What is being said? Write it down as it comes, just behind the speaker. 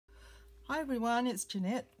Hi everyone, it's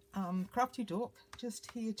Jeanette, Crafty Dork, just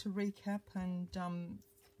here to recap and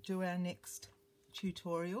do our next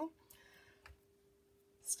tutorial.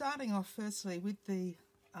 Starting off firstly with the,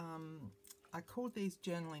 I called these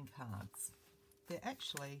journaling cards. They're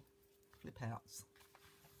actually flip outs.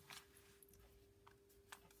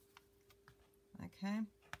 Okay,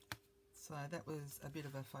 so that was a bit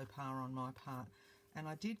of a faux pas on my part. And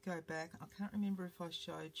I did go back, I can't remember if I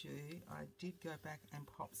showed you, I did go back and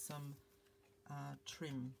pop some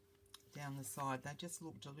trim down the side. They just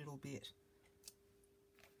looked a little bit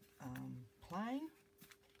plain,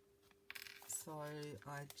 so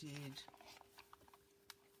I did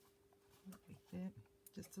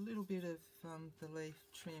just a little bit of the leaf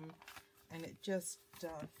trim, and it just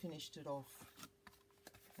finished it off.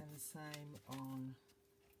 And the same on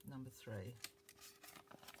number 3.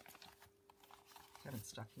 Haven't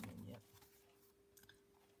stuck him in yet.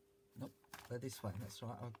 Nope, this way, that's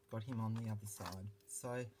right, I've got him on the other side.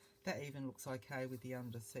 So that even looks okay with the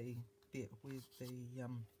undersea bit, with the,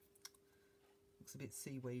 looks a bit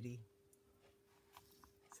seaweedy.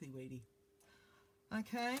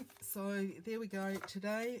 Okay, so there we go.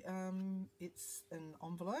 Today it's an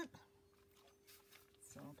envelope.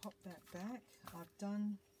 So I'll pop that back. I've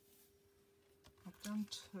done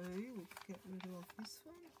 2. We'll get rid of this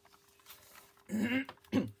one.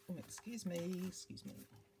 Oh, excuse me.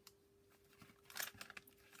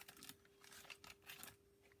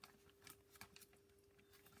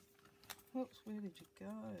 Oops, where did you go?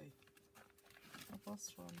 I've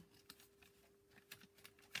lost one.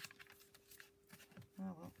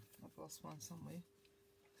 Oh well, I've lost one somewhere.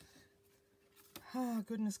 Oh,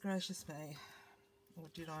 goodness gracious me. Or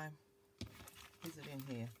did I? Is it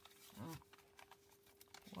in here? Oh,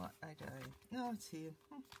 what a day. No, it's here.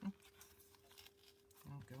 Oh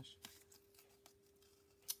gosh.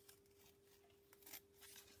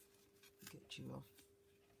 Get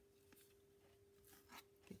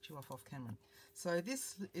you off camera. So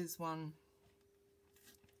this is one.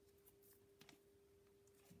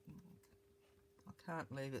 I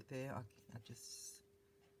can't leave it there. I just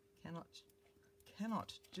cannot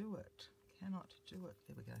do it. Cannot do it.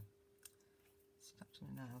 There we go. Stuck to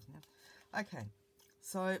my nails now. Okay,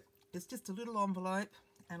 so it's just a little envelope,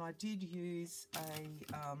 and I did use a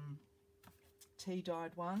tea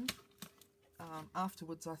dyed one.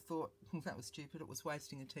 Afterwards I thought, well, that was stupid, it was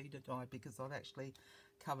wasting a tea dye because I've actually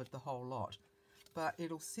covered the whole lot. But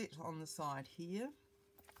it'll sit on the side here,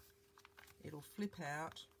 it'll flip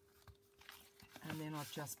out, and then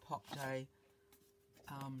I've just popped a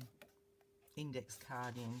index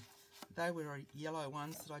card in. They were yellow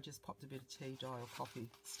ones that I just popped a bit of tea dye or coffee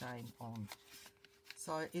stain on.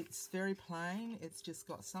 So it's very plain, it's just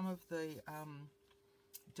got some of the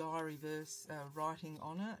diary verse writing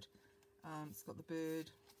on it. It's got the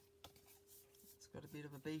bird, it's got a bit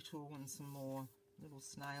of a beetle and some more little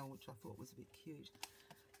snail, which I thought was a bit cute.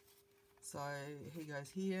 So he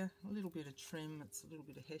goes here, a little bit of trim, it's a little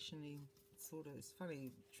bit of hessian-y, sort of, it's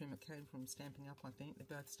funny trim, it came from Stampin' Up, I think, they're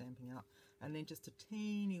both Stampin' Up. And then just a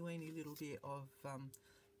teeny weeny little bit of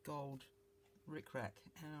gold rickrack,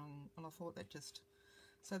 and I thought that just,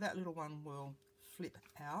 so that little one will flip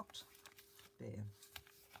out there.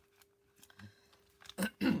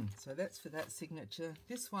 So that's for that signature.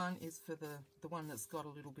 This one is for the one that's got a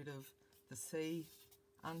little bit of the sea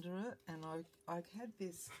under it, and I had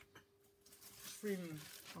this trim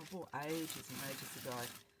I bought ages and ages ago,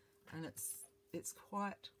 and it's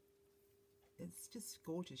just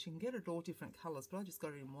gorgeous. You can get it all different colours, but I just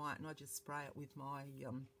got it in white, and I just spray it with my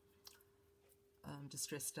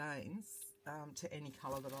distress stains to any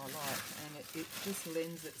colour that I like, and it just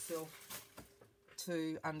lends itself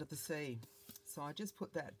to under the sea. So I just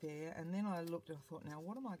put that there, and then I looked and I thought, now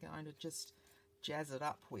what am I going to just jazz it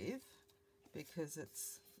up with? Because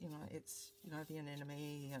it's the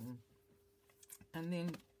anemone, and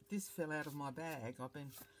then this fell out of my bag.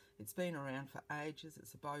 It's been around for ages.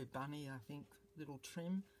 It's a bow bunny, I think, little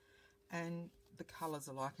trim, and the colours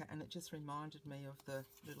are like it, and it just reminded me of the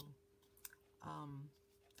little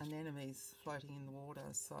anemones floating in the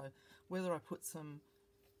water. So whether I put some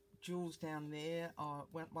jewels down there, or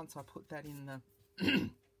once I put that in the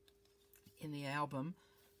in the album,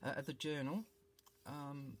 the journal,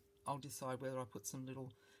 I'll decide whether I put some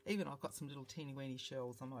little, even I've got some little teeny weeny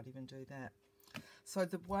shells, I might even do that. So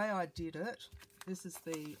the way I did it, this is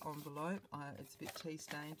the envelope, it's a bit tea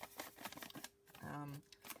stained.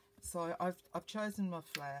 So I've chosen my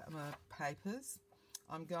papers.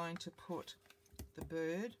 I'm going to put the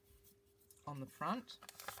bird on the front.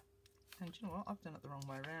 And do you know what? I've done it the wrong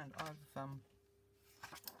way around.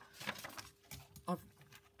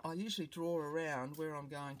 I usually draw around where I'm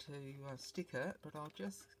going to stick it, but I'll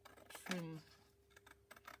just trim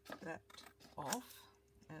that off,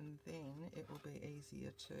 and then it will be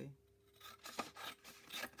easier to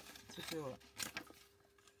do it.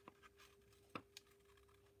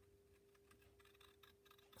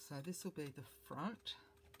 So this will be the front.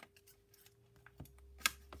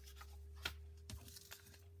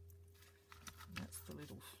 That's the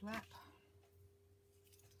little flap.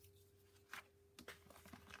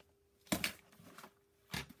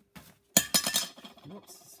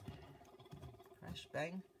 Whoops. Crash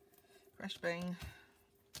bang. Crash bang.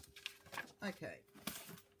 Okay.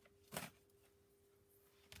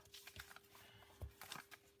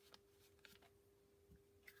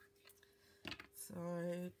 So,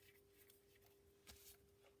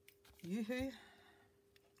 yoo-hoo,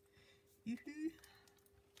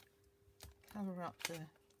 cover up the,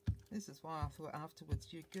 this is why I thought afterwards,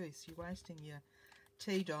 you goose, you're wasting your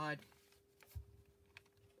tea dyed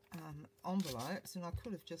envelopes, and I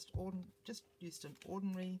could have just used an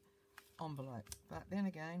ordinary envelope, but then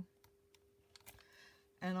again,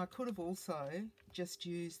 and I could have also just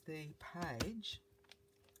used the page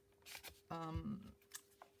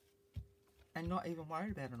and not even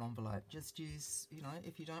worried about an envelope. Just use, you know,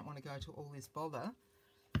 if you don't want to go to all this bother,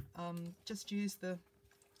 just use the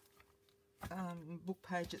book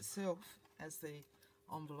page itself as the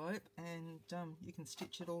envelope, and you can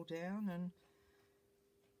stitch it all down,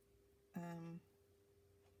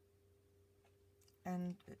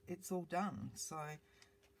 and it's all done. So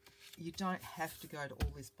you don't have to go to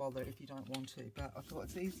all this bother if you don't want to, but I thought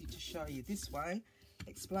it's easy to show you this way,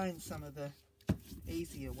 explain some of the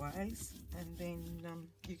easier ways, and then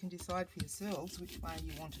you can decide for yourselves which way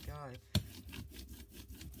you want to go.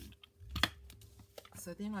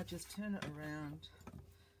 So then I just turn it around,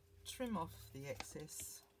 trim off the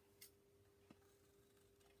excess,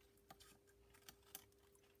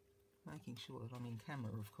 making sure that I'm in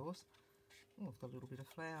camera, of course. Oh, I've got a little bit of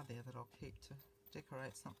flour there that I'll keep to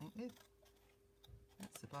decorate something with.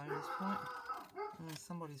 That's a bonus point. Oh,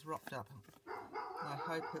 somebody's rocked up. I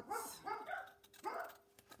hope it's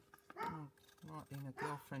might be my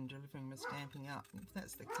girlfriend delivering my Stamping Up. If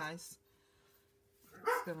that's the case,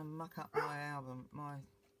 it's going to muck up my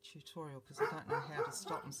tutorial, because I don't know how to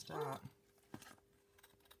stop and start.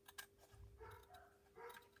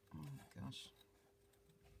 Oh my gosh.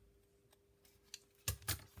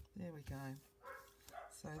 There we go.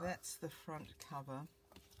 So that's the front cover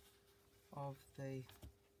of the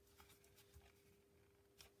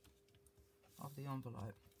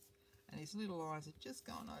envelope. And his little eyes have just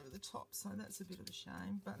gone over the top, so that's a bit of a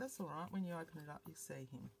shame, but that's all right. When you open it up, you'll see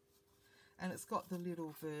him. And it's got the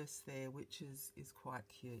little verse there, which is quite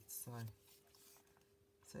cute. So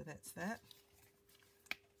that's that.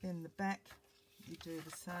 Then the back, you do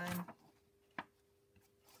the same.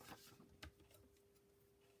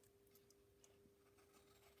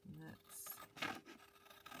 And that's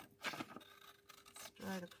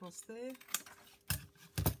straight across there.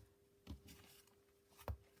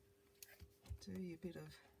 Do your bit of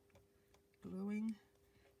gluing,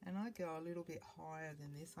 and I go a little bit higher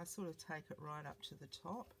than this. I sort of take it right up to the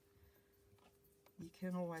top. You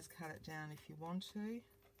can always cut it down if you want to.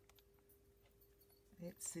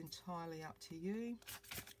 It's entirely up to you.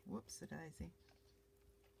 Whoops, a daisy.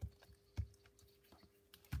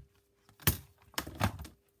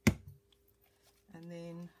 And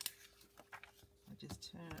then I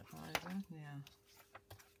just turn it over now.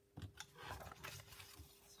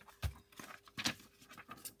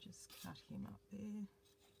 Cut him up there,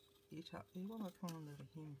 it up there. What do I call under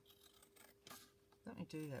him? Let me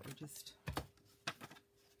do that. We just,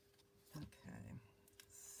 okay.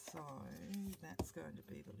 So that's going to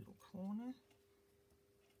be the little corner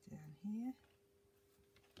down here.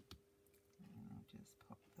 And I'll just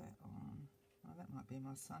pop that on. Oh, that might be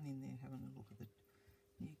my son in there having a look at the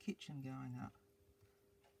new kitchen going up.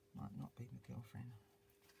 Might not be my girlfriend.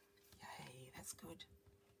 Yay, that's good.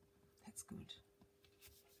 That's good.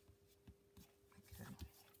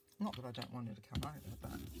 Not that I don't want her to come over,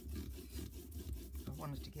 but I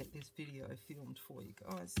wanted to get this video filmed for you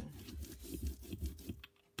guys.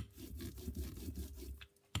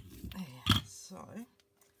 Yeah, so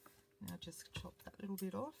now just chop that little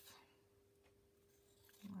bit off,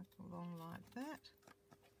 like along like that.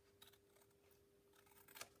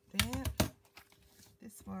 There.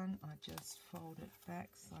 This one I just fold it back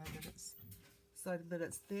so that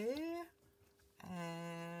it's there,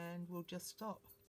 and we'll just stop.